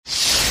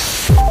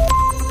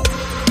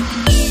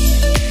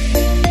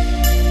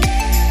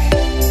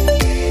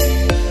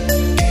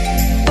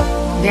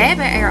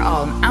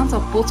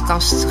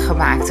podcast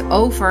gemaakt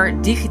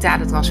over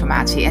digitale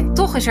transformatie. En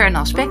toch is er een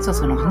aspect dat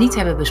we nog niet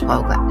hebben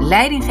besproken.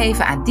 Leiding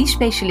geven aan die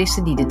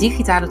specialisten die de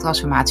digitale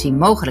transformatie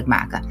mogelijk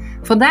maken.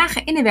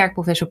 Vandaag in de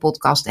Werkprofessor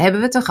podcast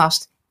hebben we te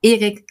gast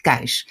Erik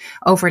Kuijs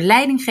over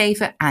leiding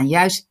geven aan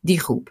juist die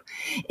groep.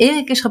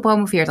 Erik is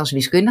gepromoveerd als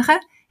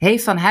wiskundige,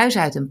 heeft van huis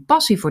uit een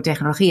passie voor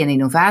technologie en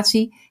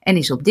innovatie en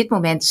is op dit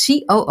moment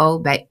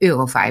COO bij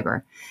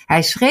Eurofiber.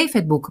 Hij schreef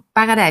het boek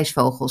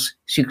Paradijsvogels,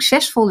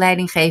 succesvol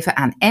leiding geven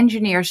aan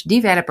engineers,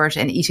 developers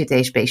en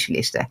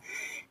ICT-specialisten.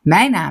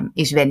 Mijn naam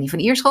is Wendy van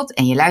Ierschot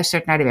en je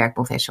luistert naar de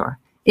Werkprofessor.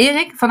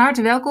 Erik, van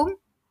harte welkom.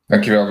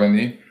 Dankjewel,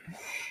 Wendy.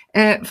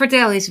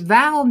 Vertel eens,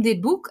 waarom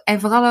dit boek en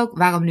vooral ook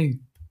waarom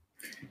nu?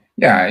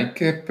 Ja, ik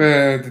heb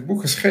dit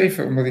boek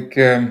geschreven omdat ik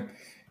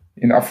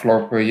in de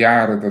afgelopen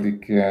jaren dat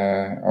ik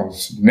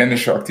als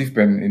manager actief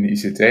ben in de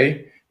ICT,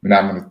 met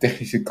name aan de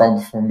technische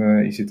kant van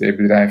de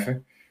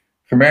ICT-bedrijven,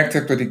 gemerkt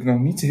heb dat ik nog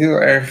niet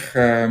heel erg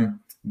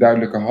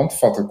duidelijke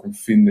handvatten kon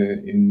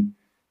vinden in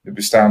de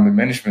bestaande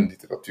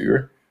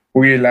managementliteratuur.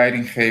 Hoe je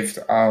leiding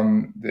geeft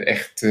aan de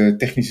echt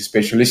technische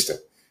specialisten.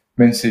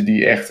 Mensen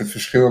die echt het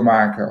verschil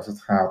maken als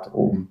het gaat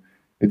om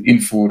het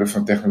invoeren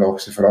van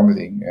technologische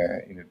verandering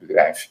in het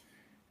bedrijf.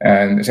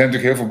 En er zijn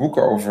natuurlijk heel veel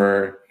boeken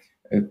over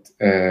het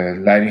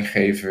leiding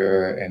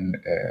geven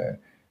en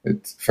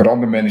het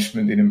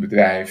verandermanagement in een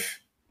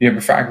bedrijf. Die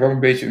hebben vaak wel een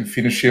beetje een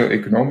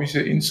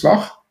financieel-economische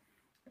inslag.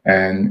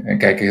 En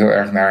kijken heel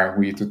erg naar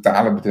hoe je het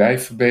totale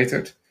bedrijf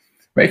verbetert.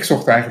 Maar ik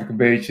zocht eigenlijk een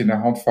beetje naar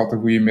handvatten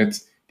hoe je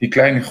met die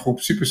kleine groep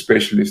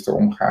superspecialisten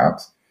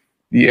omgaat.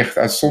 Die echt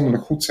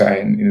uitzonderlijk goed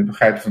zijn in het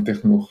begrijpen van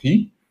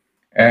technologie.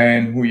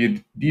 En hoe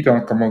je die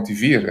dan kan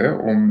motiveren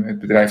om het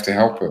bedrijf te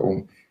helpen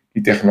om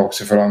die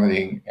technologische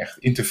verandering echt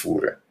in te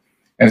voeren.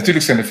 En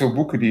natuurlijk zijn er veel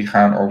boeken die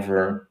gaan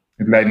over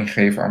het leiding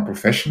geven aan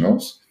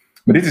professionals.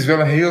 Maar dit is wel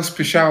een heel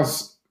speciaal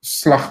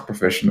slag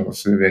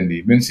professionals,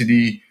 Wendy. Mensen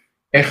die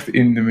echt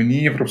in de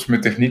manier waarop ze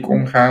met techniek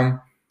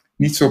omgaan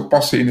niet zo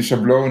passen in de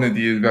schablonen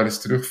die je wel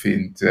eens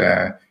terugvindt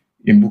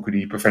in boeken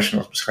die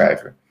professionals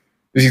beschrijven.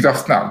 Dus ik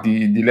dacht, nou,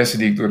 die lessen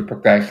die ik door de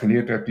praktijk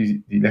geleerd heb,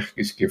 die leg ik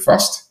eens een keer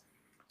vast.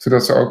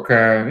 Zodat ze ook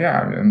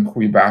een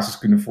goede basis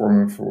kunnen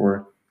vormen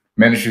voor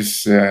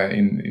managers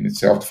in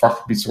hetzelfde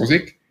vakgebied zoals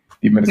ik,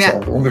 die met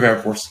hetzelfde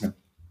onderwerp worstelen.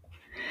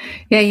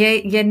 Ja,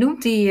 jij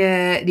noemt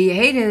die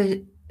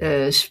hele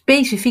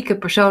specifieke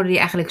personen die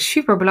eigenlijk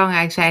super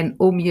belangrijk zijn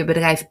om je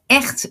bedrijf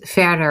echt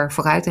verder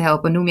vooruit te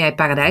helpen, noem jij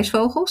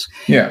paradijsvogels.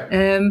 Ja.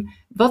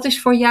 Wat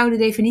is voor jou de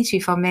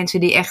definitie van mensen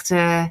die echt,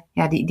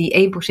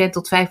 die 1%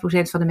 tot 5%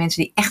 van de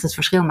mensen die echt het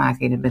verschil maken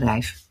in het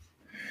bedrijf?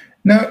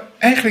 Nou,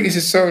 eigenlijk is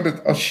het zo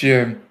dat als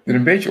je er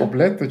een beetje op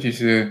let, dat je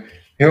ze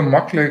heel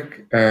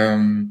makkelijk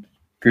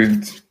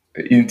kunt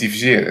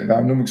identificeren.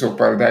 Daarom noem ik ze ook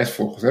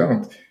paradijsvogels. Hè?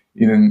 Want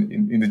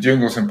in de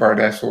jungle zijn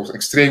paradijsvogels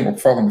extreem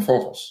opvallende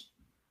vogels.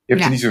 Je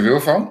hebt er niet zoveel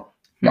van.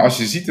 Maar als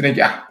je ziet, dan denk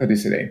je, ja, dat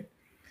is er één.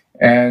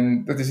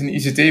 En dat is in een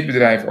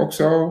ICT-bedrijf ook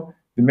zo.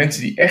 De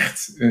mensen die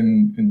echt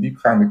een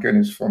diepgaande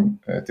kennis van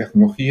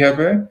technologie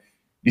hebben,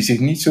 die zich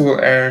niet zo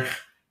heel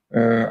erg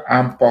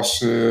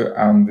aanpassen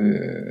aan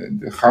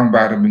de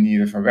gangbare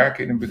manieren van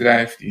werken in een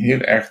bedrijf, die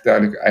heel erg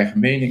duidelijk eigen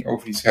mening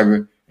over iets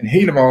hebben en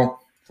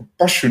helemaal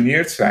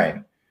gepassioneerd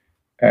zijn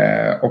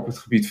op het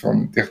gebied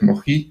van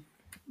technologie.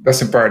 Dat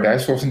zijn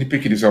paradijsvogels en die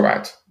pik je er zo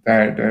uit.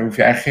 Daar hoef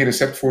je eigenlijk geen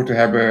recept voor te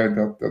hebben,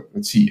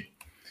 dat zie je.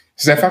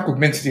 Er zijn vaak ook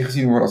mensen die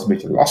gezien worden als een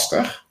beetje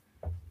lastig,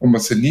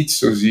 omdat ze niet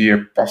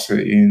zozeer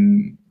passen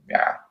in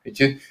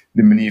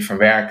de manier van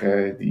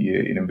werken die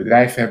je in een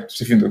bedrijf hebt.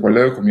 Ze vinden het ook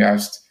wel leuk om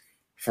juist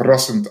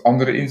verrassend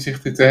andere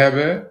inzichten te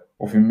hebben,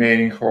 of hun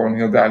mening gewoon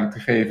heel duidelijk te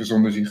geven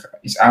zonder zich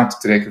iets aan te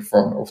trekken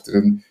van of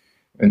er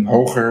een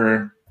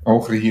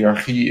hogere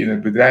hiërarchie in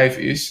het bedrijf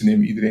is. Ze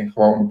nemen iedereen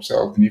gewoon op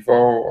hetzelfde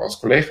niveau als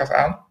collega's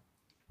aan.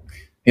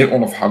 Heel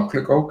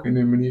onafhankelijk ook in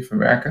hun manier van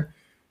werken.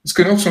 Dus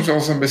kunnen ook soms wel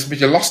eens een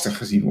beetje lastig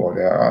gezien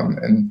worden.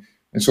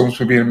 En soms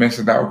proberen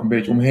mensen daar ook een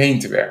beetje omheen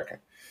te werken.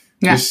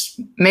 Ja,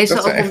 dus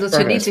meestal ook omdat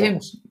ze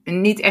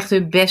niet echt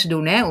hun best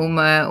doen, hè,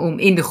 om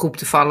in de groep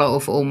te vallen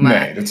of om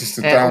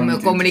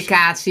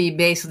communicatie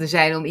bezig te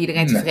zijn, om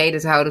iedereen tevreden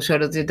te houden.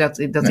 Zodat dat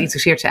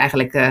interesseert ze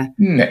eigenlijk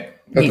nee,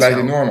 dat leidt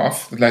enorm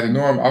af. Dat leidt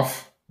enorm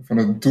af van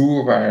het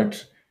doel waar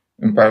het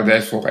een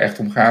paradijsvogel echt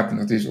om gaat. En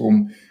dat is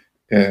om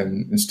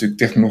een stuk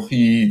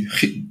technologie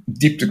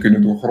diep te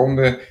kunnen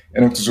doorgronden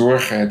en ook te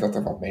zorgen dat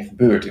er wat mee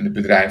gebeurt in het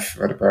bedrijf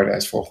waar de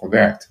paradijsvogel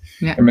werkt.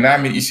 Ja. En met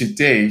name in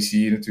ICT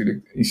zie je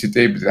natuurlijk,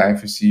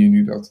 ICT-bedrijven zie je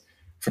nu dat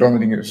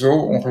veranderingen zo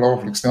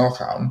ongelooflijk snel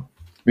gaan.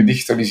 Met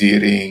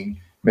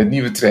digitalisering, met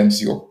nieuwe trends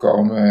die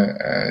opkomen,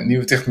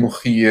 nieuwe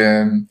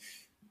technologieën,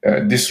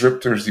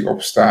 disruptors die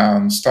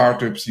opstaan,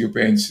 start-ups die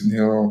opeens een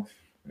heel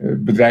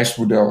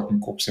bedrijfsmodel op hun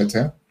kop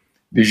zetten.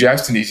 Dus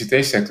juist in de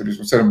ICT-sector is het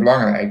ontzettend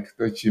belangrijk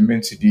dat je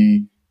mensen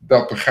die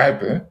dat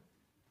begrijpen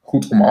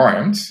goed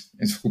omarmt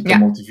en ze goed kan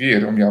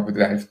motiveren om jouw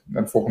bedrijf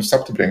naar de volgende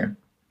stap te brengen.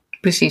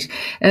 Precies.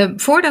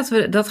 Voordat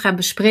we dat gaan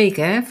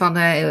bespreken, hè, want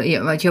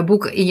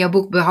in jouw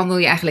boek behandel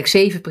je eigenlijk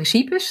 7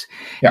 principes.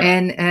 Ja.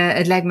 En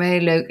het lijkt me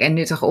heel leuk en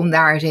nuttig om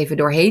daar eens even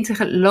doorheen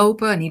te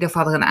lopen. In ieder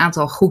geval er een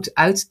aantal goed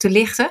uit te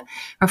lichten.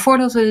 Maar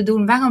voordat we het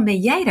doen, waarom ben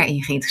jij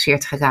daarin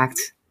geïnteresseerd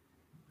geraakt?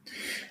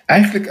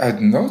 Eigenlijk uit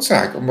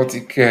noodzaak, omdat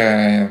ik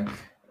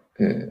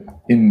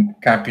in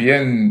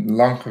KPN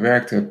lang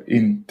gewerkt heb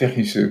in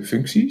technische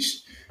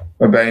functies.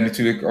 Waarbij je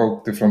natuurlijk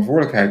ook de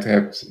verantwoordelijkheid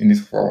hebt, in dit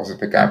geval als het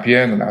bij KPN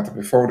en later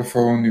bij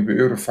Vodafone, nu bij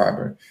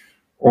Eurofiber,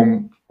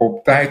 om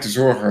op tijd te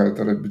zorgen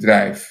dat het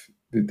bedrijf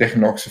de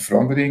technologische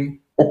verandering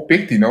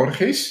oppikt die nodig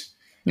is.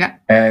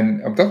 Ja.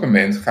 En op dat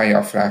moment ga je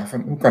afvragen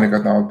van hoe kan ik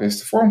dat nou het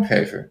beste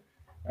vormgeven?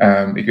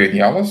 Ik weet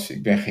niet alles,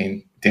 ik ben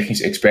geen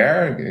technisch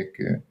expert.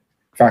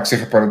 Vaak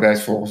zeggen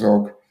paradijsvogels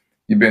ook,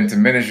 je bent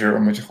een manager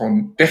omdat je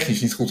gewoon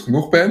technisch niet goed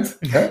genoeg bent.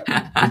 Hè?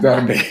 Dus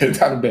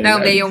daarom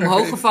ben je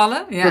omhoog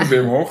gevallen. Ja. Dan ben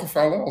je omhoog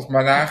gevallen als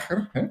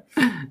manager.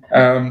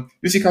 Hè?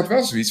 Dus ik had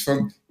wel zoiets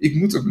van, ik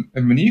moet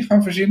een manier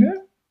gaan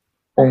verzinnen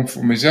om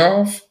voor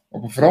mezelf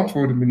op een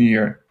verantwoorde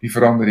manier die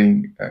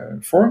verandering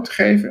vorm te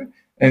geven.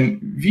 En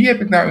wie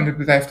heb ik nou in het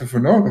bedrijf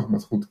ervoor nodig om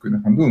dat goed te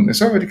kunnen gaan doen? En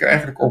zo werd ik er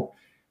eigenlijk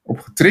op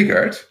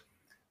getriggerd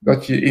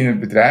dat je in het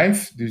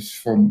bedrijf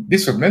dus van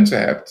dit soort mensen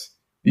hebt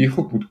die je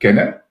goed moet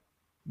kennen,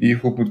 die je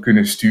goed moet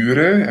kunnen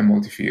sturen en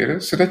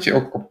motiveren, zodat je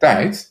ook op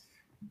tijd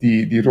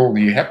die rol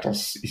die je hebt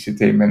als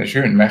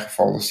ICT-manager, in mijn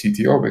geval als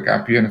CTO bij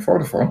KPN en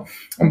Vodafone,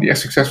 om die echt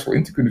succesvol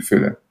in te kunnen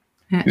vullen.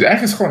 Ja. Dus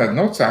eigenlijk is het gewoon uit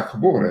noodzaak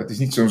geboren. Het is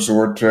niet zo'n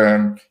soort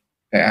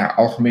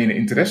algemene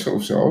interesse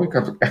of zo. Ik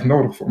had het ook echt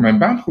nodig om mijn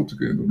baan goed te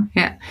kunnen doen.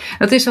 Ja,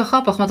 dat is wel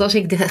grappig, want als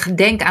ik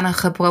denk aan een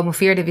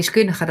gepromoveerde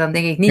wiskundige, dan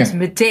denk ik niet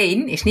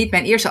meteen, is niet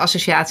mijn eerste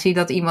associatie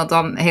dat iemand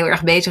dan heel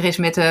erg bezig is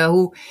met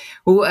hoe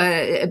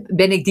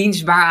ben ik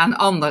dienstbaar aan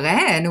anderen,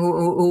 hè? En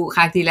hoe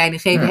ga ik die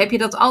leiding geven? Ja. Heb je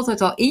dat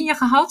altijd al in je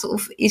gehad?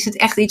 Of is het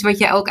echt iets wat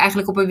jij ook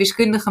eigenlijk op een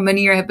wiskundige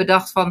manier hebt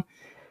bedacht van,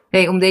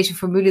 hey, om deze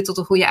formule tot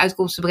een goede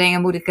uitkomst te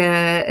brengen, moet ik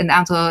een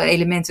aantal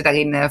elementen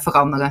daarin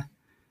veranderen?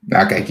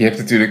 Nou kijk, je hebt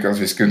natuurlijk als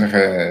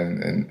wiskundige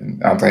een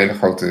aantal hele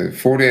grote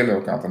voordelen,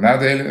 ook een aantal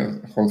nadelen.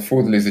 Een groot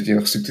voordeel is dat je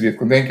heel gestructureerd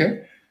kan denken.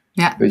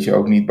 Ja. Dat je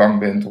ook niet bang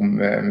bent om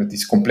met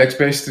iets complex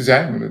bezig te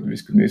zijn, want de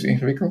wiskunde is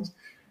ingewikkeld.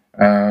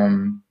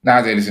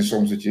 Nadelen zijn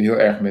soms dat je heel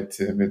erg met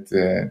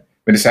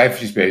de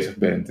cijfertjes bezig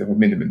bent en wat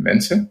minder met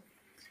mensen.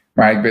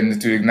 Maar ik ben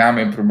natuurlijk na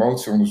mijn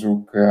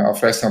promotieonderzoek al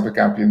vrij snel bij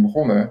KPN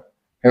begonnen.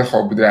 Heel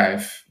groot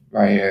bedrijf,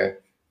 waar je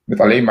met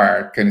alleen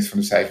maar kennis van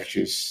de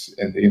cijfertjes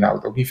en de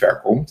inhoud ook niet ver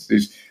komt.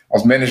 Dus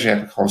als manager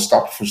heb ik gewoon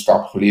stap voor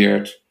stap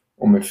geleerd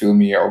om me veel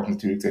meer ook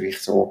natuurlijk te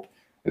richten op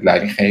het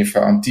leiding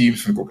geven aan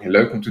teams. Vind ik ook heel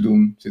leuk om te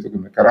doen, zit ook in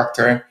mijn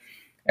karakter.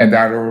 En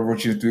daardoor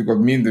word je natuurlijk wat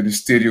minder de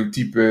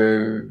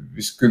stereotype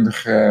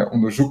wiskundige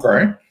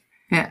onderzoeker.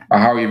 Ja. Maar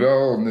hou je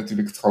wel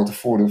natuurlijk het grote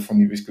voordeel van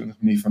die wiskundige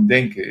manier van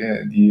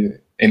denken, die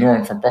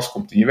enorm van pas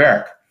komt in je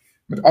werk.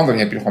 Met anderen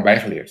heb je er gewoon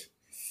bijgeleerd.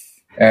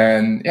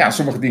 En ja,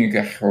 sommige dingen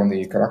krijg je gewoon in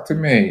je karakter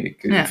mee. Ik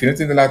vind het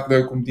inderdaad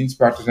leuk om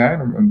dienstbaar te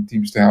zijn, om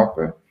teams te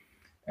helpen.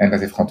 En dat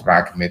heeft gewoon te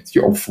maken met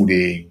je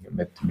opvoeding,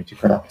 met je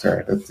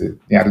karakter.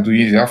 Dat doe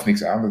je zelf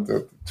niks aan,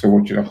 zo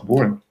word je dan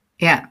geboren.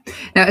 Ja,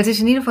 nou het is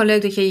in ieder geval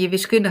leuk dat je je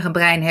wiskundige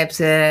brein hebt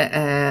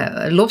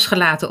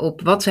losgelaten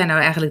op wat zijn nou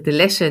eigenlijk de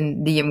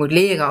lessen die je moet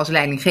leren als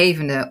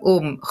leidinggevende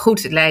om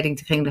goed leiding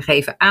te kunnen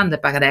geven aan de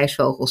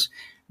paradijsvogels.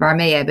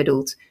 Waarmee jij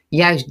bedoelt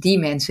juist die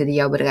mensen die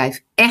jouw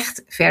bedrijf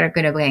echt verder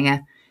kunnen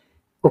brengen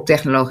op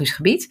technologisch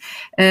gebied.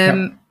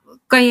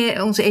 Kan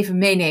je ons even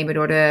meenemen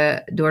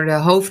door de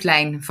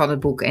hoofdlijn van het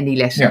boek en die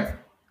lessen?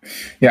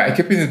 Ja, ik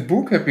heb in het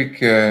boek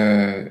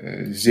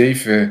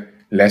 7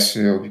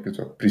 lessen, of je kunt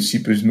het ook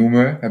principes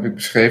noemen, heb ik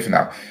beschreven.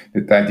 Nou,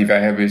 de tijd die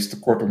wij hebben is te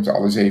kort om ze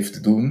alle 7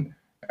 te doen.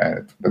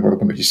 Dat wordt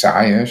ook een beetje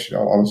saai, hè, als je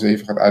alle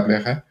 7 gaat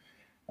uitleggen.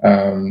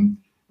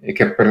 Ik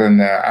heb er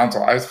een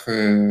aantal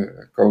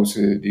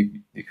uitgekozen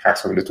die ik graag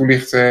zou willen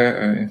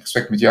toelichten in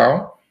gesprek met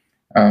jou.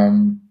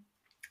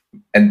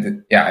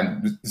 En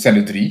er zijn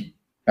er 3.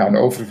 Nou, de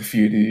overige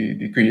 4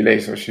 die kun je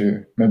lezen als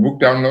je mijn boek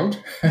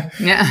downloadt.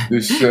 Ja,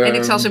 dus, en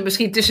ik zal ze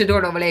misschien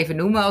tussendoor nog wel even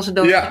noemen als het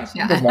dood is.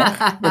 Ja,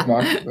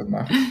 dat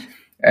mag.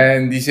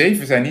 En die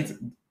 7 zijn niet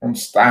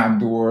ontstaan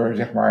door,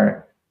 zeg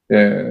maar,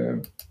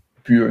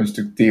 puur een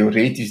stuk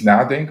theoretisch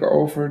nadenken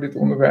over dit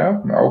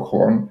onderwerp. Maar ook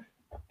gewoon,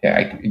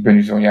 ik ben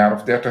nu zo'n jaar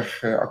of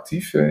 30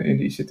 actief in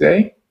de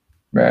ICT.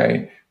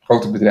 Bij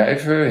grote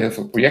bedrijven, heel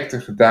veel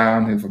projecten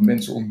gedaan, heel veel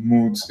mensen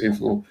ontmoet, heel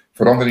veel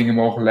veranderingen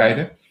mogen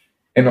leiden.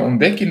 En dan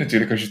ontdek je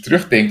natuurlijk, als je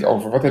terugdenkt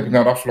over wat heb ik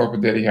nou de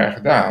afgelopen 30 jaar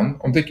gedaan,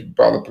 ontdek je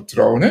bepaalde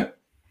patronen.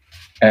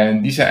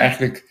 En die zijn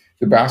eigenlijk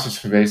de basis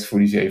geweest voor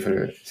die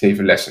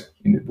 7 lessen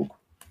in dit boek.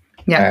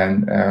 Ja.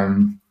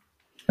 En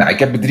ik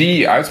heb er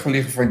 3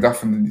 uitgelicht waarvan ik dacht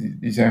van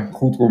die zijn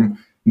goed om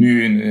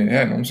nu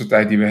in onze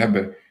tijd die we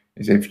hebben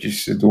eens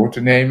eventjes door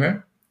te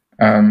nemen.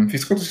 Vind je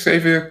het goed als ik ze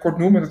even kort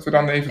noemen, dat we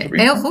dan even op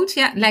Heel goed,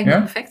 ja, lijkt me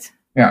perfect.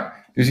 Ja,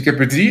 dus ik heb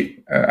er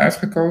 3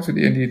 uitgekozen,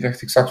 die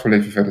leg ik straks wel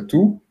even verder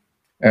toe.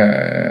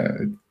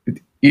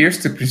 Het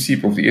eerste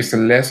principe of de eerste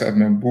les uit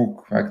mijn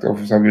boek waar ik het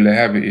over zou willen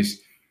hebben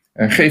is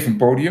geef een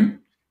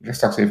podium. Ik leg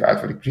straks even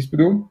uit wat ik precies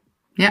bedoel.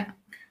 Ja.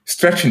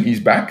 Stretch and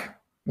ease back.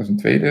 Dat is een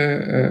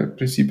tweede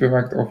principe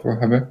waar ik het over wil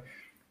hebben.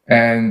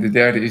 En de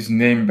derde is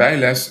neem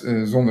bijles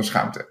zonder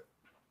schaamte.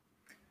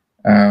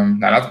 Laten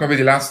we maar bij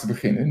die laatste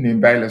beginnen. Neem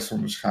bijles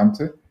zonder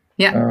schaamte.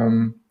 Ja.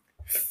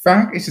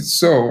 Vaak is het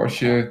zo, als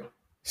je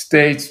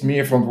steeds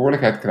meer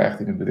verantwoordelijkheid krijgt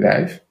in een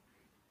bedrijf,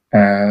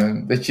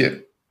 dat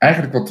je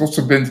eigenlijk wel trots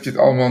op bent dat je het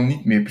allemaal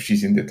niet meer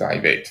precies in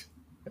detail weet.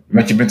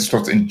 Want je bent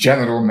tenslotte een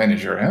general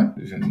manager. Hè?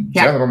 Dus een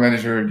general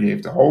manager die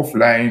heeft de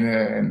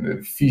hoofdlijnen en de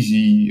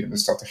visie en de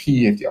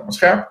strategie heeft die allemaal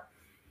scherp.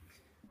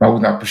 Maar hoe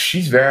het nou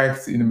precies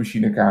werkt in de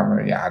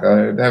machinekamer, daar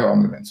hebben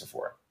andere mensen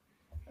voor.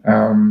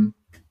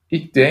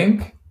 Ik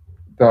denk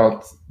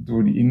dat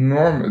door die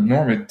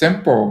enorme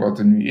tempo wat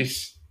er nu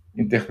is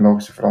in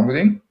technologische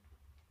verandering,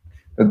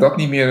 dat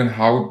niet meer een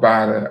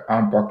houdbare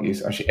aanpak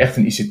is als je echt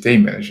een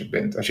ICT-manager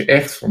bent. Als je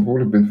echt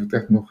verantwoordelijk bent voor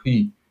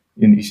technologie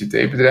in een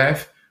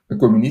ICT-bedrijf, dan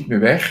kom je niet meer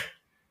weg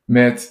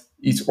met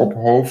iets op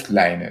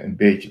hoofdlijnen een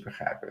beetje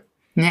begrijpen.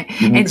 Nee.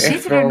 En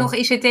zitten er nog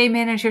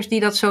ICT-managers die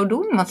dat zo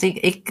doen? Want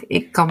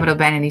ik kan me dat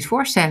bijna niet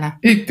voorstellen.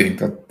 Ik denk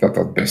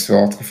dat best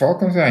wel het geval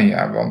kan zijn,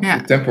 ja. Want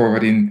het tempo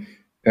waarin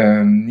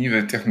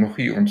nieuwe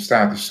technologie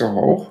ontstaat is zo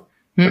hoog,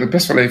 dat het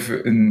best wel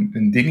even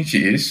een dingetje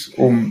is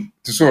om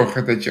te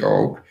zorgen dat je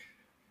ook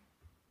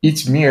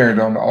iets meer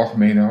dan de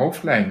algemene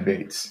hoofdlijn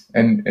weet.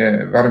 En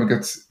waarom ik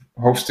het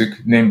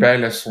hoofdstuk Neem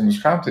bijles zonder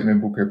schaamte in mijn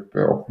boek heb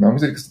opgenomen,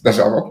 is dat ik daar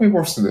zelf ook mee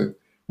worstelen.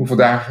 Hoeveel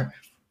dagen?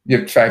 Je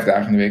hebt 5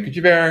 dagen in de week dat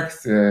je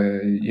werkt,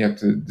 je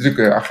hebt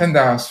drukke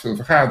agenda's, veel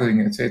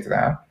vergaderingen, et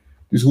cetera.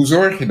 Dus hoe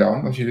zorg je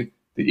dan, als je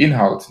de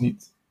inhoud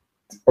niet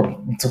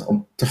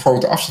op te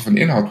grote afstand van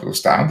de inhoud wil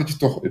staan, dat je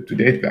toch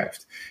up-to-date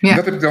blijft? Ja. En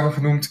dat heb ik dan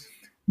genoemd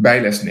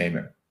bijles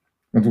nemen.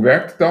 Want hoe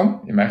werkt het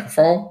dan? In mijn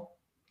geval,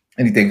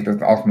 en ik denk dat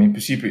het een algemeen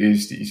principe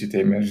is die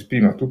ICT-managers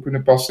prima toe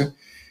kunnen passen.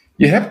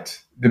 Je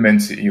hebt de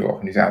mensen in je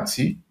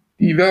organisatie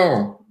die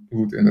wel de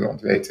hoed en de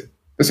rand weten.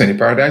 Dat zijn die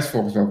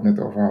paradijsvogels waar we het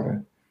net over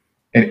hadden.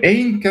 En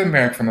 1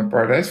 kenmerk van een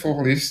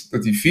paradijsvogel is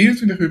dat hij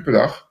 24 uur per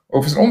dag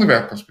over zijn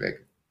onderwerp kan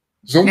spreken.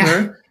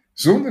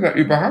 Zonder daar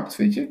überhaupt,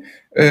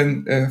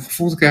 een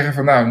gevoel te krijgen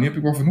van, nu heb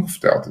ik wel genoeg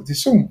verteld. Het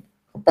is zo'n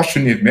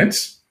gepassioneerd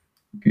mens.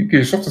 Kun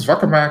je 's ochtends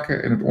wakker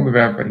maken en het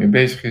onderwerp waar hij mee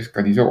bezig is,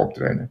 kan hij zo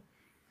optreden.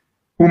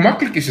 Hoe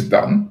makkelijk is het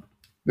dan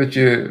dat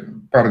je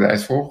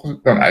paradijsvogel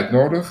dan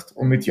uitnodigt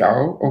om met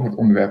jou over het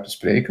onderwerp te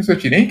spreken,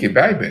 zodat je in 1 keer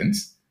bij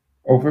bent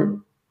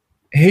over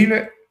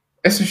hele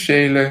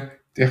essentiële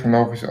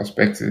technologische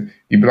aspecten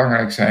die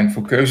belangrijk zijn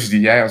voor keuzes die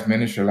jij als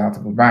manager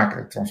later moet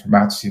maken,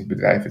 transformaties in het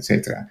bedrijf, et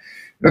cetera.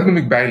 Dat noem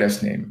ik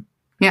bijles nemen.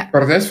 Ja.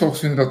 Paradijsvogels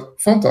vinden dat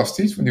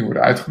fantastisch, want die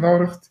worden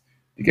uitgenodigd,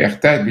 die krijgen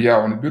tijd bij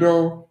jou aan het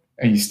bureau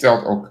en je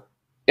stelt ook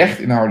echt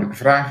inhoudelijke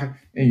vragen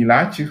en je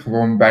laat je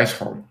gewoon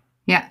bijscholen.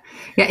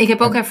 Ja, ik heb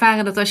ook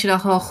ervaren dat als je dan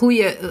gewoon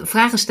goede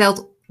vragen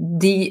stelt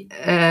die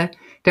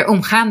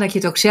erom gaan dat je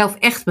het ook zelf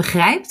echt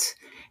begrijpt,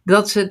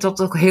 dat ze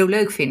dat ook heel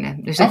leuk vinden.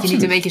 Dus dat je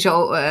niet een beetje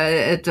zo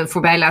het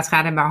voorbij laat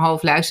gaan en maar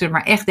half luisteren,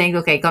 maar echt denkt,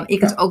 oké, kan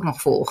ik het ook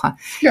nog volgen?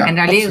 Ja, en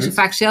daar leren ze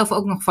vaak zelf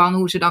ook nog van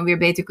hoe ze dan weer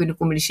beter kunnen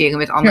communiceren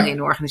met anderen in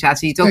de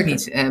organisatie die het ook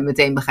niet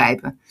meteen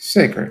begrijpen.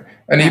 Zeker.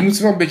 En je moet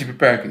ze wel een beetje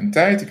beperken in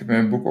tijd. Ik heb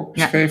mijn boek ook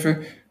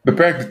beschreven.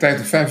 Beperk de tijd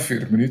tot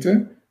 45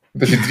 minuten.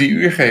 Want als je 3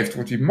 uur geeft,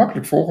 wordt je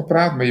makkelijk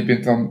volgepraat, maar je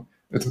bent dan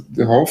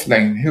de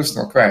hoofdlijn heel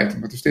snel kwijt,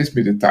 omdat er steeds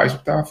meer details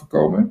op tafel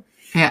komen.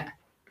 Ja.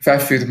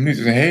 45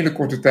 minuten is een hele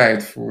korte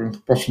tijd voor een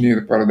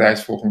gepassioneerde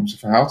paradijsvogel om zijn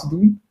verhaal te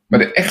doen. Maar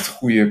de echt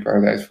goede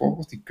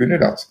paradijsvogels, die kunnen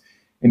dat.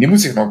 En die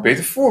moeten zich nog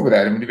beter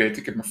voorbereiden, maar die weten,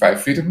 ik heb maar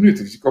 45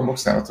 minuten, dus die komen ook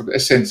sneller tot de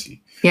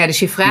essentie. Ja, dus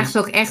je vraagt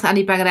ook echt aan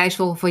die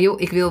paradijsvogel van,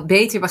 joh, ik wil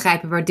beter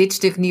begrijpen waar dit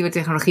stuk nieuwe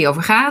technologie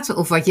over gaat,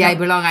 of wat jij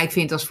belangrijk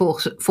vindt als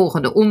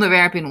volgende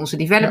onderwerp in onze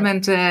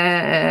development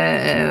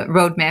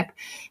roadmap.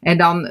 En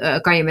dan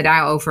kan je me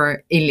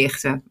daarover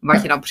inlichten,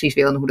 wat je dan precies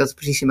wil en hoe dat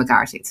precies in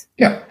elkaar zit.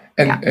 Ja,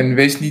 en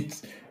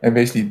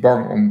wees niet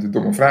bang om de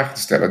domme vragen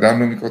te stellen. Daarom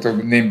noem ik wat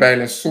ook, neem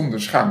bijles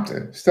zonder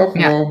schaamte. Stel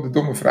gewoon de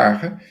domme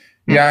vragen.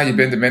 Ja, je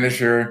bent de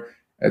manager.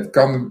 Het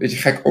kan een beetje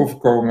gek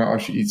overkomen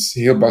als je iets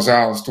heel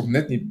bazaals toch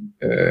net niet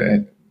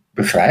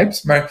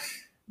begrijpt. Maar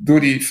door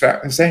die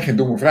vragen, er zijn geen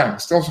domme vragen.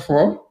 Stel ze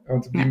gewoon,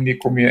 want op die manier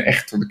kom je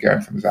echt tot de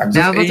kern van de zaak.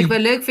 Dus wat ik wel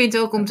leuk vind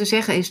ook om te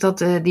zeggen is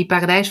dat die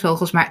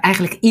paradijsvogels, maar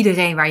eigenlijk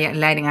iedereen waar je een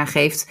leiding aan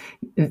geeft,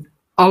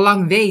 al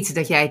lang weet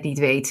dat jij het niet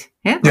weet.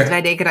 Hè? Want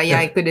wij denken dat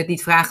jij kunt het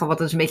niet vragen,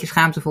 wat is een beetje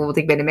schaamtevol, want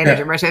ik ben de manager.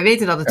 Ja. Maar zij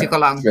weten dat natuurlijk al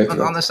lang. Want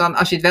anders dan,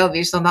 als je het wel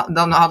wist,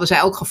 dan hadden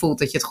zij ook gevoeld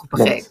dat je het goed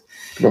begreep.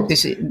 Klopt.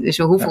 Dus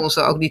we hoeven ons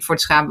er ook niet voor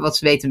te schamen, want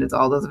ze weten het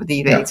al, dat we het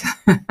niet weten.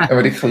 En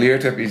wat ik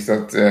geleerd heb is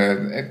dat,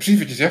 precies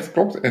wat je zegt,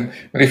 klopt. En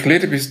wat ik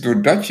geleerd heb is,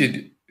 doordat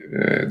je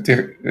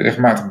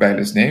regelmatig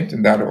bijles neemt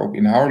en daardoor ook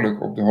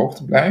inhoudelijk op de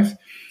hoogte blijft,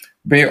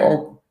 ben je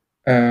ook,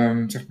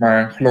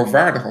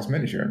 geloofwaardig als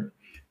manager.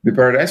 De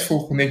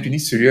paradijsvogel neemt je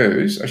niet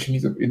serieus als je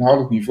niet op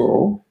inhoudelijk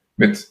niveau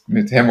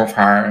met hem of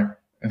haar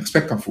een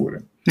gesprek kan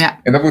voeren. Ja.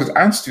 En dan wordt het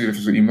aansturen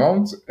van zo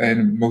iemand en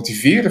het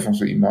motiveren van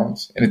zo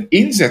iemand en het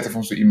inzetten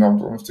van zo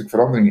iemand om een stuk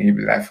verandering in je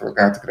bedrijf voor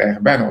elkaar te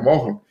krijgen bijna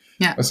onmogelijk.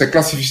 Ja. Want zij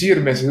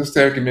klassificeren mensen heel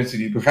sterk in mensen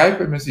die het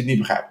begrijpen en mensen die het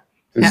niet begrijpen.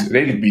 Dat is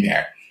redelijk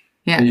binair.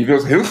 Ja. En je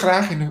wilt heel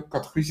graag in de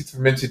categorie zitten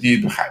van mensen die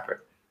het begrijpen.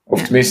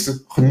 Of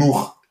tenminste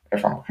genoeg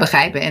ervan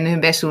begrijpen en hun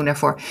best doen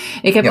daarvoor.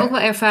 Ik heb ook wel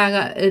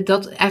ervaren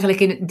dat eigenlijk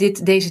in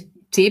deze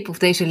tip of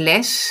deze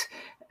les,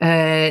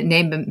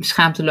 neem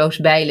schaamteloos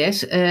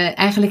bijles,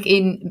 eigenlijk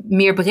in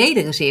meer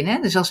bredere zin. Hè?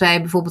 Dus als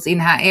wij bijvoorbeeld in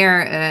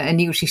HR een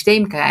nieuw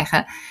systeem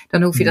krijgen,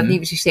 dan hoef je dat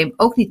nieuwe systeem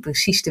ook niet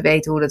precies te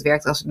weten hoe dat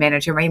werkt als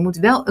manager. Maar je moet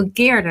wel een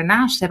keer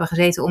ernaast hebben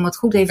gezeten om het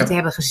goed even te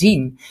hebben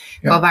gezien.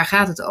 Waar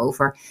gaat het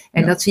over?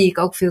 En dat zie ik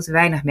ook veel te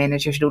weinig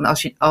managers doen.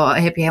 Al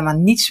heb je helemaal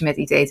niets met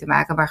IT te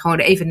maken, maar gewoon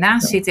er even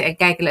naast zitten en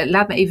kijken,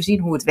 laat me even zien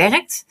hoe het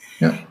werkt.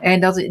 Ja. En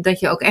dat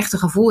je ook echt een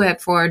gevoel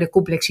hebt voor de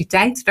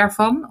complexiteit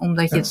daarvan,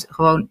 omdat je het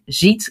gewoon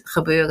ziet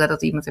gebeuren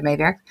dat iemand ermee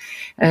werkt.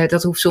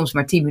 Dat hoeft soms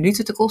maar 10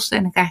 minuten te kosten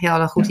en dan krijg je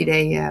al een goed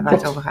idee waar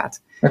het over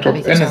gaat. Ja,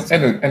 klopt.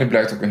 En er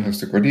blijkt ook een heel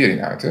stuk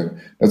waardering uit. Hè?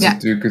 Dat is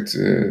natuurlijk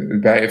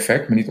het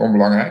bijeffect, maar niet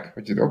onbelangrijk,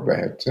 wat je er ook bij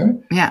hebt. Hè?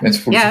 Ja.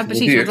 Mensen voelen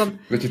zich gewaardeerd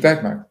dat je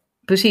tijd maakt.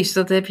 Precies,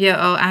 dat heb je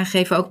al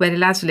aangegeven ook bij de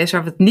laatste les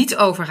waar we het niet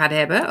over gaan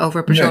hebben.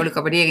 Over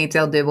persoonlijke waardering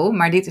telt dubbel.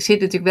 Maar dit zit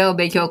natuurlijk wel een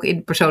beetje ook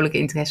in persoonlijke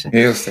interesse.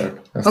 Heel sterk.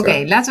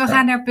 Oké, laten we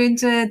gaan naar punt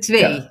 2.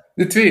 Ja,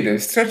 de tweede,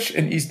 stretch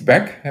and ease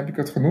back, heb ik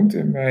het genoemd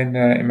in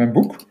mijn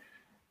boek.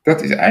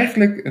 Dat is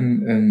eigenlijk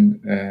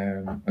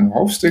een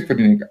hoofdstuk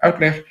waarin ik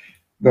uitleg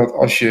dat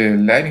als je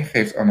leiding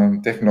geeft aan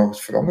een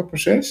technologisch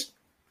veranderproces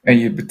en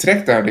je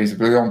betrekt daar deze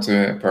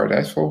briljante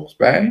paradijsvogels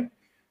bij,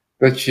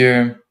 dat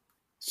je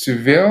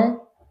ze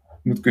wel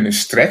moet kunnen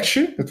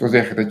stretchen. Dat wil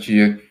zeggen dat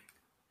je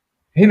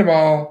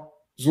helemaal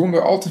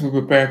zonder al te veel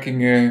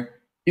beperkingen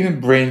in een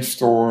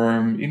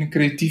brainstorm, in een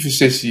creatieve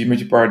sessie met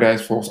je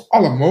paradijsvogels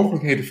alle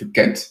mogelijkheden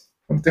verkent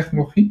van de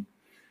technologie.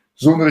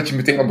 Zonder dat je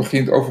meteen al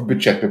begint over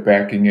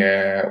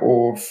budgetbeperkingen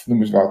of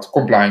noem eens wat,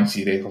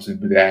 compliance-regels in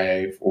het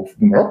bedrijf of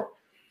noem maar op.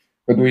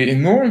 Waardoor je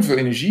enorm veel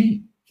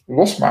energie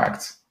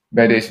losmaakt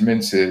bij deze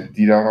mensen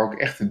die dan ook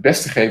echt het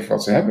beste geven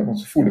wat ze hebben. Want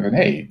ze voelen van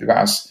hé, de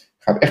baas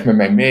gaat echt met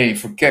mij mee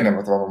verkennen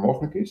wat er allemaal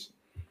mogelijk is.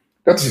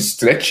 Dat is het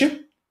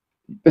stretchen.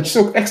 Dat je ze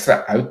ook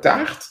extra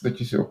uitdaagt. Dat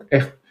je ze ook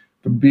echt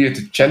probeert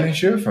te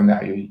challengen. Van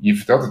nou, je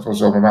vertelt het wel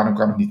zo, maar waarom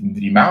kan het niet in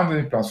 3 maanden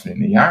in plaats van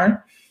in een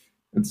jaar?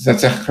 Dat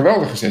zijn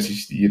geweldige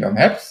sessies die je dan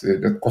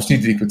hebt. Dat kost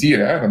niet 3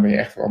 kwartier, hè? Dan ben je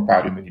echt wel een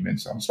paar uur met die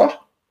mensen aan de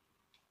slag.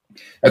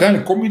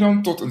 Uiteindelijk kom je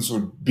dan tot een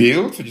soort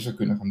beeld wat je zou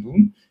kunnen gaan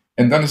doen.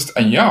 En dan is het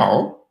aan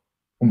jou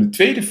om de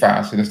tweede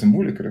fase, dat is de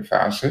moeilijkere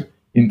fase,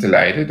 in te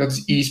leiden. Dat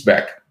is ease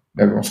back. We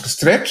hebben ons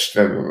gestretched. We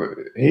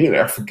hebben heel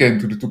erg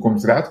verkend hoe de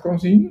toekomst eruit kan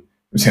zien.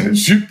 We zijn er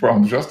super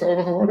enthousiast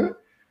over geworden.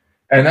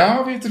 En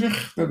nou weer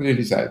terug naar de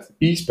realiteit.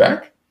 Ease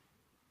back.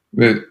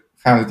 We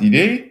gaan het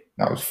idee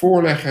nou eens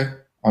voorleggen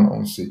aan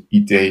onze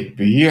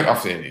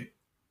IT-beheerafdeling.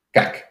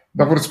 Kijk,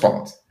 dan wordt het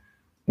spannend.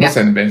 Dat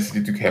zijn de mensen die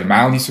natuurlijk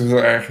helemaal niet zo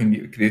heel erg in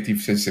die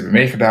creatieve sessies hebben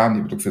meegedaan.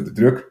 Die hebben het ook veel te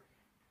druk.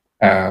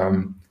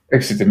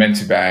 Er zitten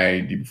mensen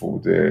bij die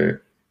bijvoorbeeld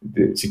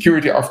de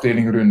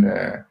security-afdeling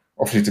runnen.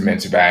 Of er zitten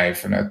mensen bij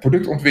vanuit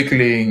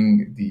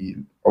productontwikkeling.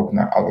 Die ook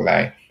naar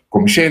allerlei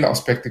commerciële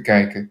aspecten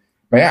kijken.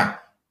 Maar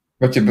ja,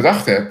 wat je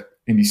bedacht hebt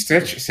in die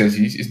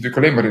stretch-sessies is natuurlijk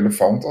alleen maar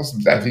relevant als het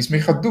bedrijf iets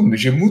mee gaat doen.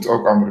 Dus je moet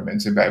ook andere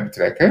mensen bij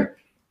betrekken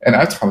en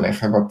uit gaan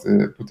leggen wat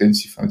de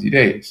potentie van het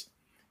idee is.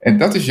 En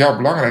dat is jouw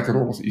belangrijke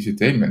rol als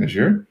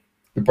ICT-manager.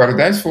 De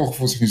paradijsvogel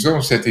voelt zich in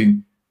zo'n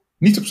setting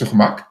niet op zijn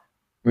gemak.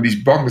 Maar die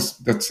is bang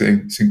dat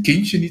zijn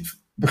kindje niet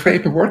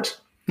begrepen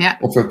wordt. Ja.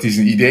 Of dat hij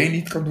zijn idee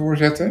niet kan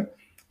doorzetten.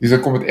 Dus dan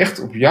komt het echt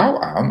op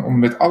jou aan om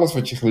met alles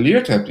wat je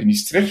geleerd hebt in die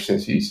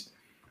stretch-sessies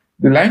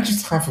de lijntjes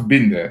te gaan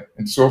verbinden.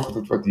 En te zorgen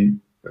dat wat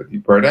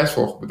die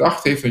paradijsvogel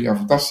bedacht heeft en jou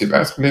fantastisch heeft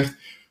uitgelegd,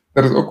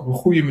 dat het ook op een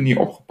goede manier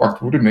opgepakt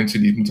wordt door mensen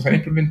die het moeten gaan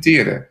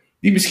implementeren.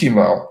 Die misschien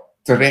wel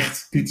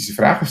terecht kritische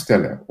vragen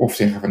stellen. Of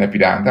zeggen van heb je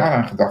daar en daar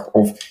aan gedacht.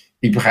 Of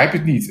ik begrijp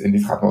het niet en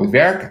dit gaat nooit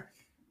werken.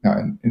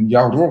 Nou, en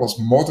jouw rol als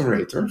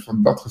moderator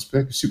van dat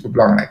gesprek is super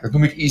belangrijk. Dat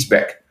noem ik ease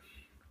back.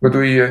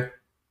 Waardoor je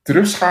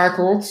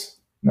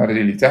terugschakelt naar de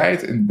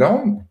realiteit en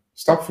dan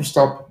stap voor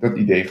stap dat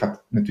idee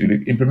gaat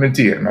natuurlijk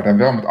implementeren. Maar dan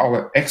wel met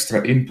alle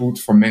extra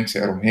input van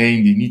mensen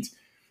eromheen die niet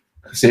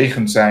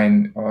gezegend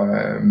zijn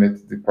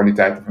met de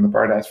kwaliteiten van de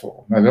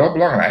paradijsvogel. Maar wel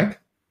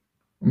belangrijk,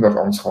 omdat het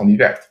anders gewoon niet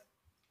werkt.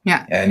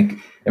 Ja. En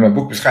in mijn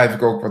boek beschrijf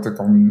ik ook wat er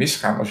kan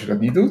misgaan als je dat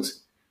niet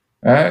doet.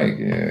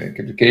 Ik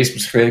heb de case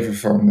beschreven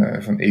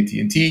van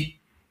AT&T. Die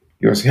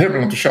was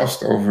helemaal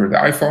enthousiast over de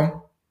iPhone.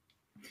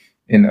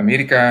 In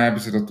Amerika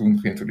hebben ze dat toen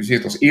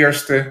geïntroduceerd als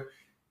eerste.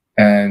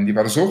 En die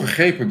waren zo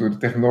gegrepen door de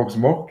technologische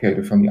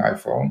mogelijkheden van die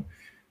iPhone,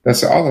 dat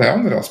ze allerlei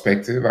andere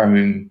aspecten waar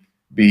hun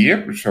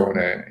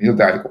beheerpersonen heel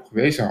duidelijk op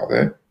gewezen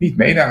hadden, niet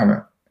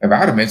meenamen. Er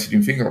waren mensen die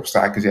hun vinger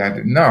opstaken en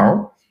zeiden,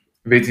 nou,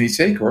 we weten niet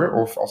zeker hoor,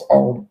 of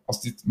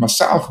als dit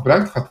massaal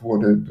gebruikt gaat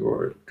worden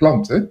door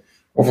klanten,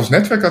 of ons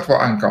netwerk dat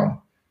wel aan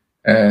kan.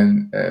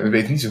 En we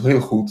weten niet zo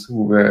heel goed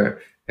hoe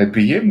we het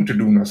beheer moeten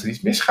doen als er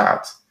iets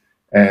misgaat.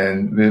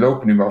 En we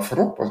lopen nu wel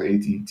voorop als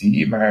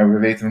AT&T, maar we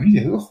weten nog niet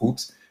heel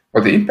goed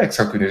wat de impact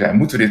zou kunnen zijn.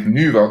 Moeten we dit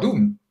nu wel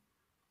doen?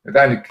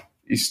 Uiteindelijk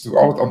is door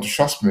al het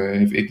enthousiasme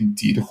heeft AT&T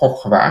de gok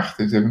gewaagd.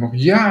 En ze hebben nog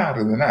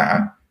jaren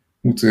daarna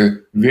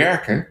moeten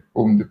werken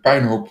om de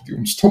puinhoop die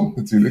ontstond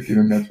natuurlijk in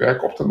een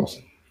netwerk op te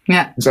lossen.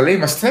 Ja. Dus alleen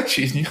maar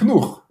stretchen is niet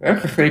genoeg. Hè?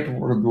 Gegrepen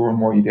worden door een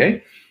mooi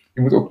idee.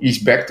 Je moet ook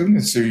iets back doen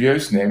en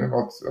serieus nemen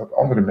wat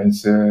andere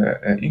mensen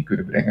in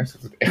kunnen brengen,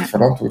 zodat het echt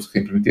verantwoord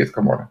geïmplementeerd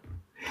kan worden.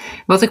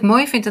 Wat ik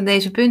mooi vind aan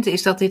deze punten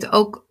is dat dit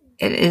ook.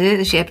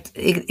 Dus je hebt,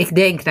 ik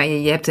denk,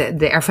 je hebt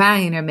de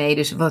ervaring ermee,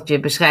 dus wat je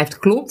beschrijft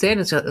klopt. Hè?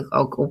 Dat is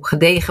ook op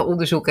gedegen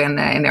onderzoek en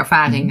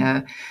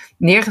ervaring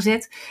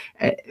neergezet.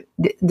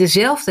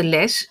 Dezelfde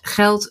les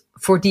geldt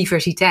voor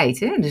diversiteit.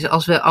 Hè? Dus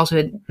als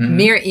we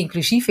meer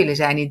inclusief willen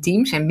zijn in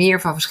teams en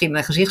meer van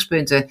verschillende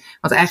gezichtspunten,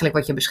 want eigenlijk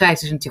wat je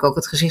beschrijft is natuurlijk ook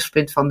het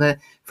gezichtspunt van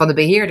de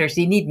beheerders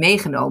die niet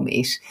meegenomen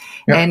is.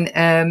 Ja.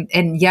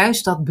 En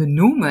juist dat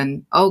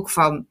benoemen ook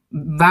van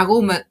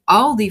waarom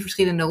al die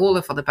verschillende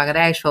rollen van de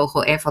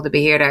paradijsvogel en van de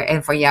beheerder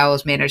en van jou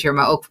als manager,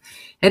 maar ook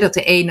dat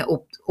de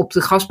ene op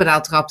de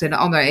gaspedaal trapt en de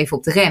ander even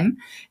op de rem,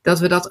 dat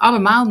we dat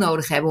allemaal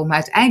nodig hebben om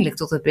uiteindelijk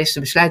tot het beste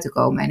besluit te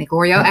komen. En ik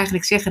hoor jou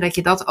eigenlijk zeggen dat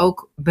je dat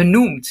ook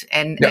benoemt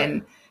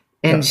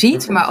en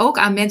ziet, maar ook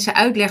aan mensen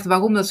uitlegt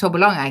waarom dat zo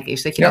belangrijk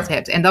is dat je dat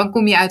hebt. En dan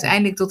kom je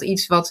uiteindelijk tot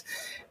iets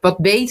wat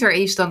beter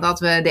is dan dat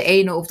we de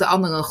ene of de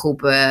andere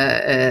groep 100%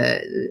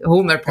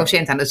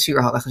 aan het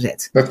stuur hadden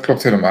gezet. Dat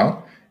klopt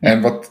helemaal.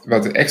 En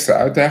wat de extra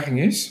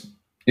uitdaging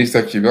is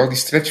dat je wel die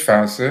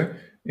stretchfase,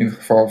 in het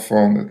geval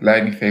van het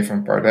leidinggeven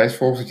van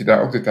paradijsvogels, dat je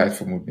daar ook de tijd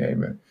voor moet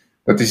nemen.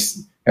 Dat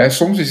is,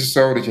 soms is het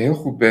zo dat je heel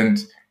goed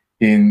bent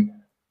in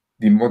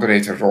die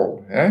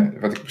moderatorrol.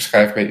 Wat ik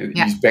beschrijf bij het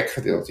ease-back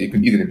gedeelte. Je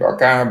kunt iedereen bij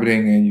elkaar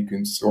brengen, je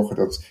kunt zorgen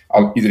dat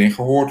iedereen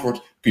gehoord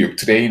wordt. Kun je ook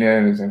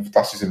trainen, er zijn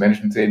fantastische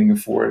managementtrainingen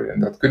voor. En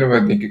dat kunnen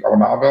we denk ik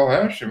allemaal wel,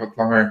 als je wat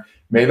langer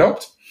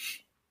meeloopt.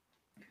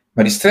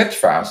 Maar die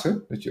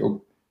stretchfase, dat je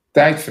ook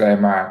tijd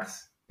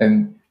vrijmaakt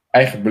en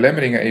eigen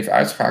belemmeringen even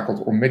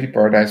uitschakelt om met die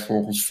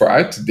paradijsvogels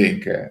vooruit te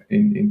denken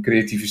in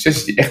creatieve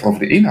sessies die echt over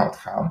de inhoud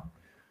gaan,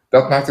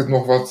 dat maakt het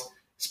nog wat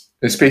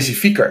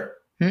specifieker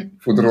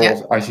voor de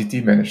rol als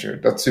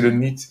ICT-manager. Dat zullen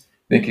niet,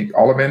 denk ik,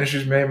 alle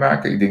managers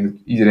meemaken. Ik denk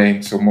dat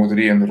iedereen zo'n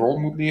modererende rol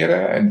moet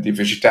leren en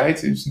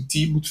diversiteit in zijn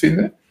team moet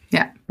vinden.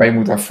 Ja. Maar je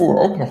moet daarvoor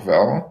ook nog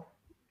wel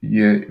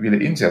je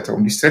willen inzetten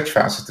om die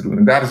stretchfase te doen.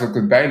 En daar is ook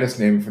het bijles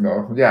nemen voor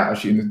nodig. Want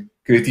als je in een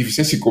creatieve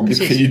sessie komt, je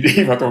hebt geen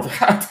idee wat het over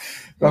gaat,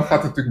 dan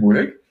gaat het natuurlijk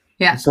moeilijk.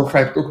 Ja. Dus zo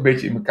grijpt het ook een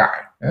beetje in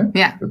elkaar. Hè?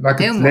 Ja, dat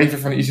maakt het leven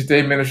van de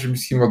ICT-manager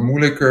misschien wat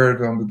moeilijker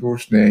dan de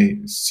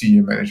doorsnee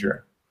senior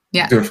manager.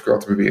 Ja. Dat durf ik wel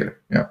te beweren.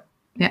 Ja.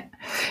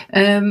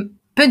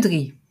 Punt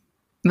 3.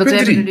 Want we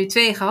hebben er nu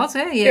 2 gehad.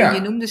 Hè? Je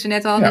noemde ze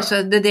net al, dus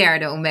de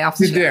derde om mee af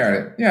te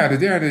sluiten. De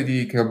derde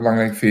die ik heel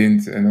belangrijk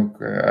vind en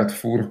ook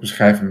uitvoerig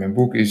beschrijf in mijn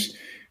boek is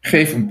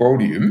geef een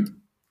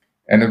podium.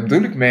 En daar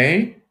bedoel ik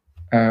mee,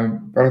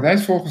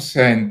 paradijsvogels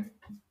zijn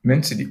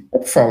mensen die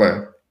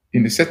opvallen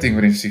in de setting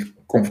waarin ze zich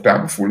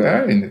comfortabel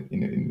voelen,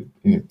 in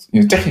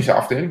de technische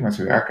afdeling waar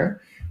ze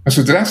werken. Maar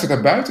zodra ze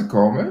daar buiten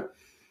komen,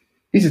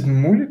 is het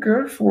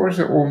moeilijker voor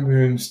ze om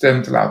hun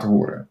stem te laten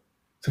horen.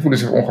 Ze voelen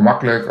zich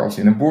ongemakkelijk als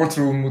ze in een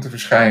boardroom moeten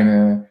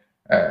verschijnen,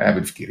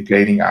 hebben de verkeerde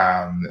kleding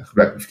aan,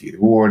 gebruiken de verkeerde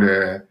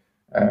woorden,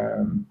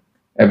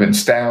 hebben een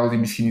stijl die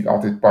misschien niet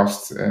altijd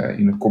past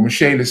in een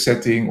commerciële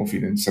setting of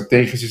in een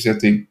strategische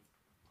setting.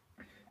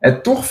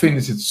 En toch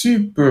vinden ze het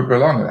super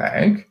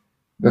belangrijk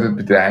dat het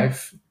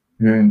bedrijf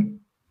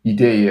hun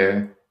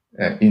ideeën,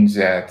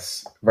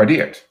 inzet,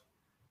 waardeert.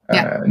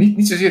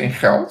 Niet zozeer in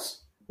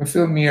geld, maar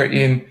veel meer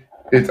in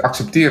het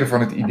accepteren van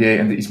het idee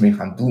en er iets mee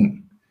gaan doen.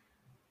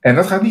 En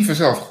dat gaat niet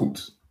vanzelf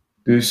goed.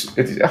 Dus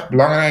het is echt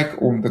belangrijk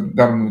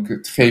daarom noem ik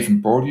het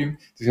geven podium.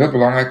 Het is heel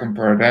belangrijk om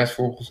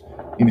paradijsvogels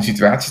in een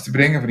situatie te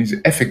brengen waarin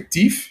ze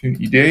effectief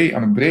hun idee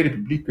aan een breder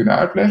publiek kunnen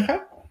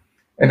uitleggen.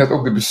 En dat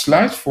ook de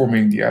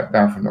besluitvorming die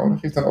daarvoor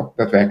nodig is dan ook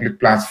daadwerkelijk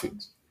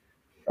plaatsvindt.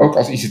 Ook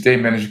als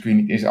ICT-manager kun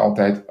je niet eens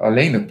altijd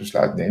alleen het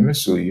besluit nemen.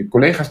 Zul je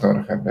collega's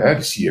nodig hebben. Hè?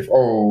 De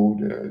CFO,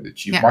 de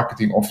Chief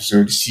Marketing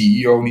Officer, de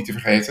CEO niet te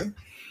vergeten.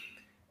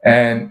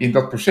 En in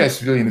dat proces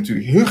wil je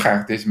natuurlijk heel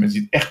graag deze mensen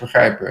die het echt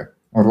begrijpen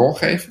een rol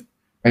geven.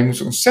 Maar je moet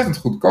ze ontzettend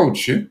goed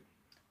coachen.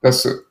 Dat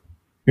ze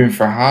hun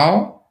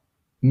verhaal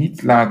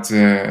niet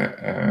laten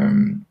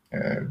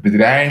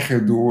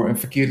bedreigen door een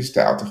verkeerde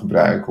stijl te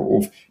gebruiken.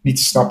 Of niet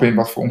te snappen in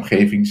wat voor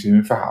omgeving ze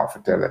hun verhaal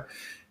vertellen.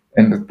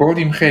 En het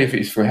podium geven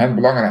is voor hen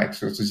belangrijk,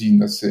 zodat ze zien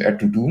dat ze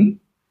ertoe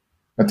doen.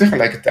 Maar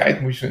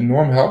tegelijkertijd moet je ze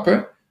enorm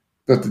helpen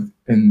dat het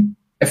een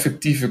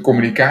effectieve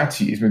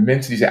communicatie is met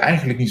mensen die ze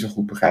eigenlijk niet zo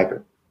goed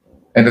begrijpen.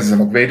 En dat is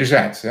dan ook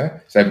wederzijds. Hè?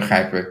 Zij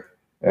begrijpen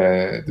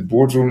de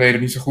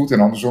boardroomleden niet zo goed en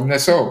andersom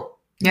net zo.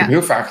 Ik heb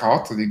heel vaak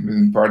gehad dat ik met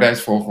een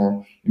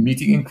paradijsvogel een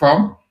meeting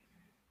inkwam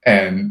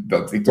en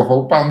dat ik toch op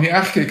een bepaalde manier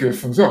aangekeken werd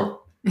van zo.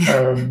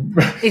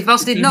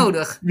 Was dit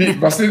nodig?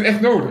 Was dit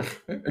echt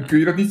nodig? En kun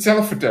je dat niet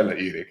zelf vertellen,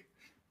 Erik?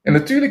 En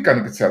natuurlijk kan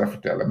ik het zelf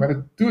vertellen, maar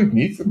dat doe ik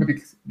niet, omdat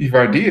ik die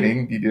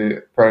waardering die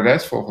de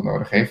paradijsvogel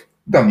nodig heeft,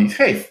 dan niet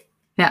geef.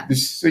 Ja.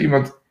 Dus zo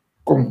iemand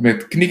komt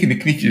met knikkende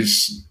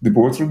knietjes de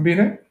boardroom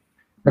binnen,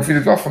 maar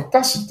vindt het wel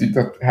fantastisch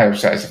dat hij of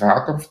zij zijn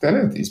verhaal kan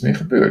vertellen, dat er iets mee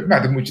gebeurt.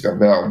 Maar dat moet je dan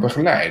wel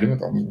begeleiden,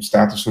 want anders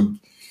ontstaat een soort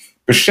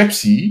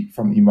perceptie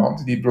van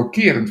iemand die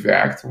blokkerend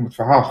werkt om het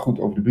verhaal goed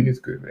over de bühne te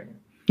kunnen brengen.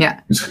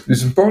 Ja.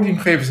 Dus een podium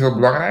geven is heel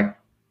belangrijk.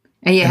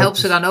 En je helpt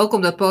ze dan ook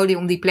om dat podium,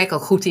 om die plek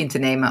ook goed in te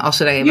nemen. Als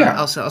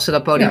ze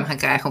dat podium gaan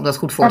krijgen, om dat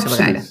goed voor te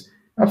bereiden.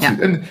 Absoluut.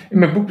 Ja. En in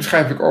mijn boek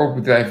beschrijf ik ook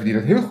bedrijven die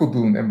dat heel goed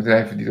doen en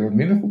bedrijven die dat wat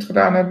minder goed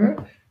gedaan hebben.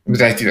 Een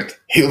bedrijf die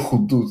dat heel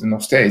goed doet en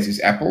nog steeds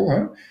is Apple.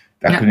 Hè?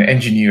 Daar kunnen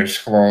engineers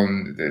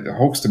gewoon de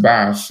hoogste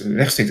baas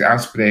rechtstreeks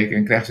aanspreken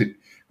en krijgen ze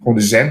gewoon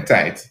de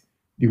zendtijd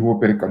die hoort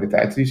bij de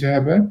kwaliteit die ze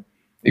hebben.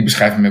 Ik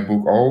beschrijf in mijn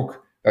boek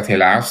ook dat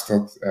helaas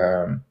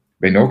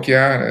bij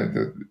Nokia,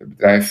 het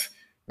bedrijf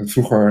dat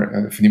vroeger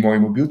van die mooie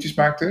mobieltjes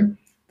maakte,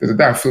 dat het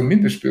daar veel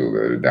minder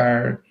speelde.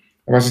 Daar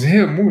was het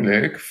heel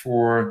moeilijk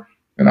voor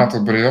een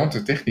aantal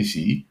briljante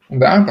technici om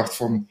de aandacht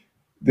van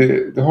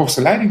de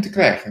hoogste leiding te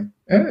krijgen.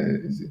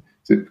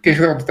 Ze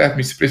kregen wel de tijd om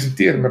iets te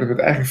presenteren, maar dat werd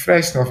eigenlijk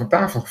vrij snel van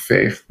tafel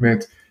geveegd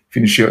met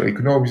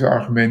financieel-economische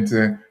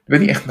argumenten. Er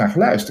werd niet echt naar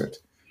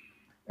geluisterd.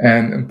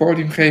 En een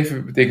podium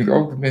geven betekent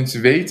ook dat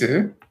mensen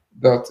weten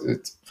dat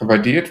het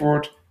gewaardeerd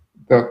wordt,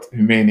 dat ze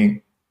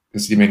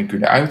die mening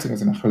kunnen uiten, dat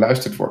er naar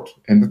geluisterd wordt.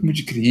 En dat moet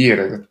je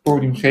creëren. Dat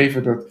podium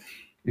geven, dat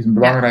is een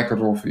belangrijke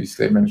rol voor de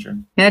ICT-manager.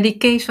 Ja, die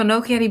case van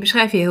Nokia, die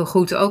beschrijf je heel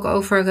goed. Ook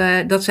over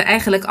dat ze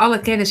eigenlijk alle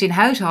kennis in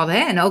huis hadden.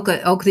 Hè? En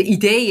ook de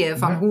ideeën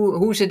van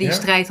hoe ze die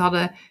strijd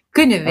hadden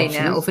kunnen winnen.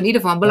 Absoluut. Of in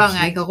ieder geval een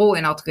belangrijke rol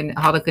in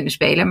hadden kunnen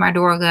spelen. Maar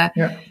door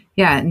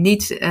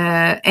niet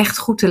echt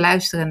goed te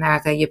luisteren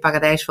naar je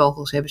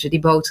paradijsvogels, hebben ze die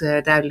boot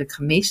duidelijk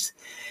gemist.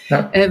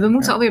 Ja. We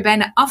moeten alweer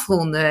bijna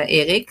afronden,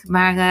 Erik.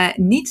 Maar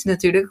niet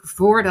natuurlijk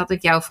voordat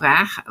ik jou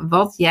vraag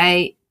wat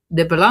jij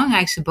de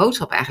belangrijkste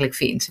boodschap eigenlijk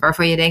vindt.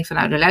 Waarvan je denkt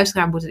van de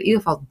luisteraar moet in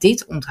ieder geval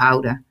dit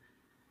onthouden.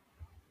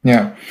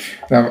 Ja,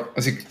 nou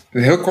als ik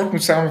het heel kort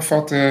moet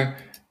samenvatten,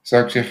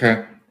 zou ik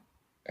zeggen,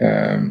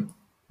 de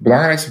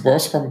belangrijkste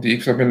boodschap die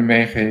ik zou willen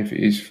meegeven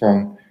is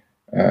van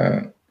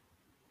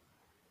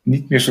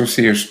niet meer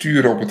zozeer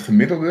sturen op het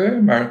gemiddelde,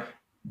 maar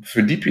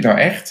verdiep je nou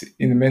echt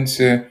in de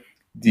mensen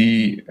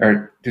die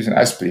het is een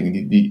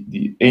uitspringen,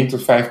 die 1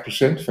 tot 5%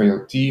 van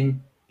jouw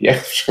team die echt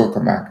het verschil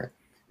kan maken.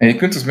 En je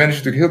kunt als manager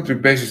natuurlijk heel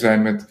druk bezig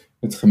zijn met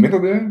het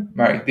gemiddelde,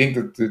 maar ik denk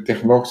dat de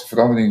technologische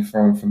verandering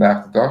van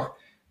vandaag de dag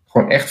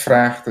gewoon echt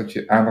vraagt dat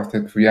je aandacht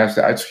hebt voor juist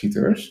de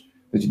uitschieters.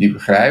 Dat je die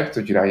begrijpt,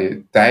 dat je daar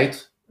je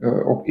tijd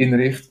op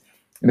inricht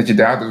en dat je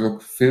daardoor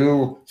ook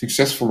veel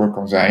succesvoller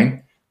kan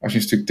zijn als je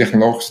een stuk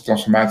technologische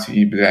transformatie in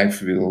je bedrijf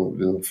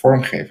wil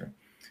vormgeven.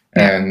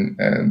 Ja.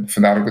 En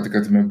vandaar ook dat ik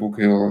het in mijn boek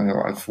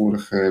heel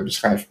uitvoerig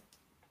beschrijf.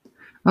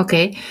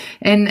 Oké.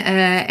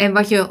 En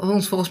wat je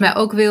ons volgens mij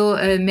ook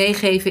wil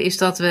meegeven is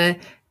dat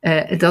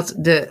dat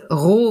de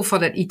rol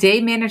van een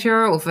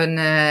IT-manager of een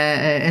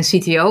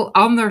CTO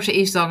anders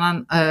is dan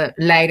een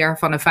leider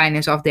van een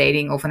finance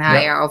afdeling of een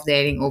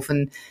HR-afdeling of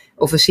een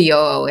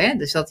COO. Hè?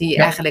 Dus dat die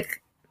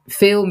eigenlijk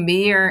veel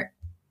meer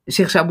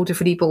zich zou moeten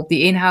verdiepen op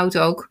die inhoud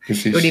ook.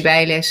 Precies. Door die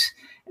bijles.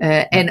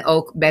 En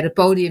ook bij het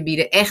podium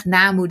bieden echt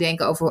na moet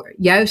denken over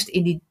juist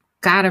in die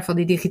kader van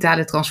die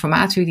digitale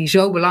transformatie die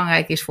zo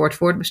belangrijk is voor het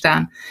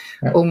voortbestaan.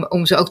 Ja.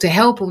 Om ze ook te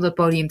helpen om dat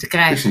podium te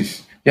krijgen.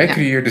 Precies. Jij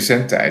creëert de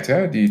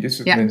zendtijd die dit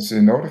soort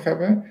mensen nodig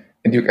hebben.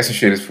 En die ook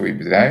essentieel is voor je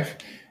bedrijf.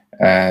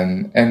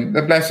 En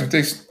dat blijft er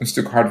steeds een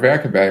stuk hard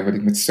werken bij. Wat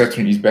ik met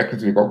Saturn East Back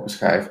natuurlijk ook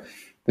beschrijf.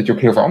 Dat je ook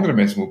heel veel andere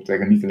mensen moet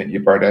betrekken. Niet alleen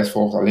je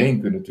paradijsvogels alleen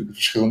kunnen natuurlijk het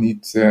verschil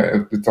niet,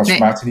 de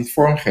transformatie niet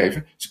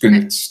vormgeven. Ze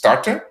kunnen het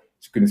starten.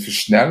 Ze kunnen het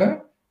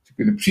versnellen. Ze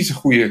kunnen precies de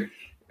goede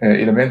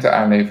elementen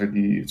aanleveren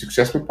die het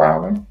succes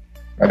bepalen.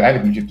 Maar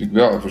uiteindelijk moet je natuurlijk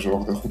wel ervoor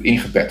zorgen dat het goed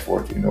ingebed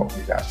wordt in de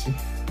organisatie.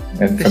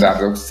 En vandaar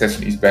dat ook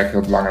Saturn East Back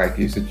heel belangrijk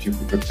is. Dat je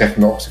goed dat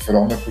technologische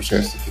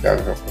veranderproces, dat je daar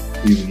ook op een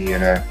goede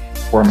manier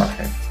vorm aan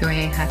geeft.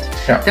 Doorheen gaat.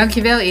 Ja.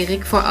 Dankjewel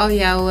Erik voor al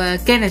jouw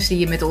kennis die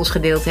je met ons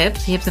gedeeld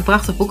hebt. Je hebt een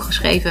prachtig boek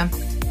geschreven.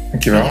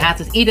 Dankjewel. Ik raad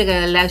het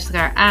iedere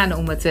luisteraar aan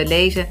om het te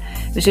lezen.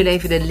 We zullen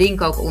even de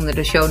link ook onder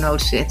de show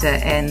notes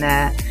zetten.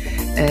 En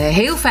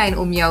heel fijn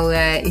om jou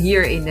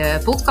hier in de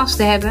podcast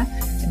te hebben.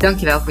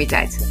 Dankjewel voor je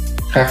tijd.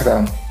 Graag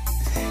gedaan.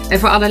 En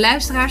voor alle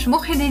luisteraars,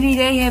 mocht je een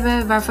idee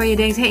hebben waarvan je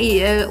denkt,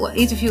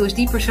 interview is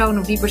die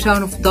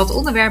persoon of dat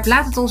onderwerp,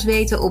 laat het ons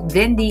weten op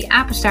Wendy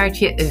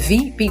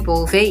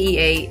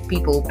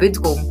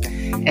 _VPeople.com.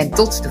 En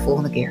tot de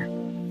volgende keer.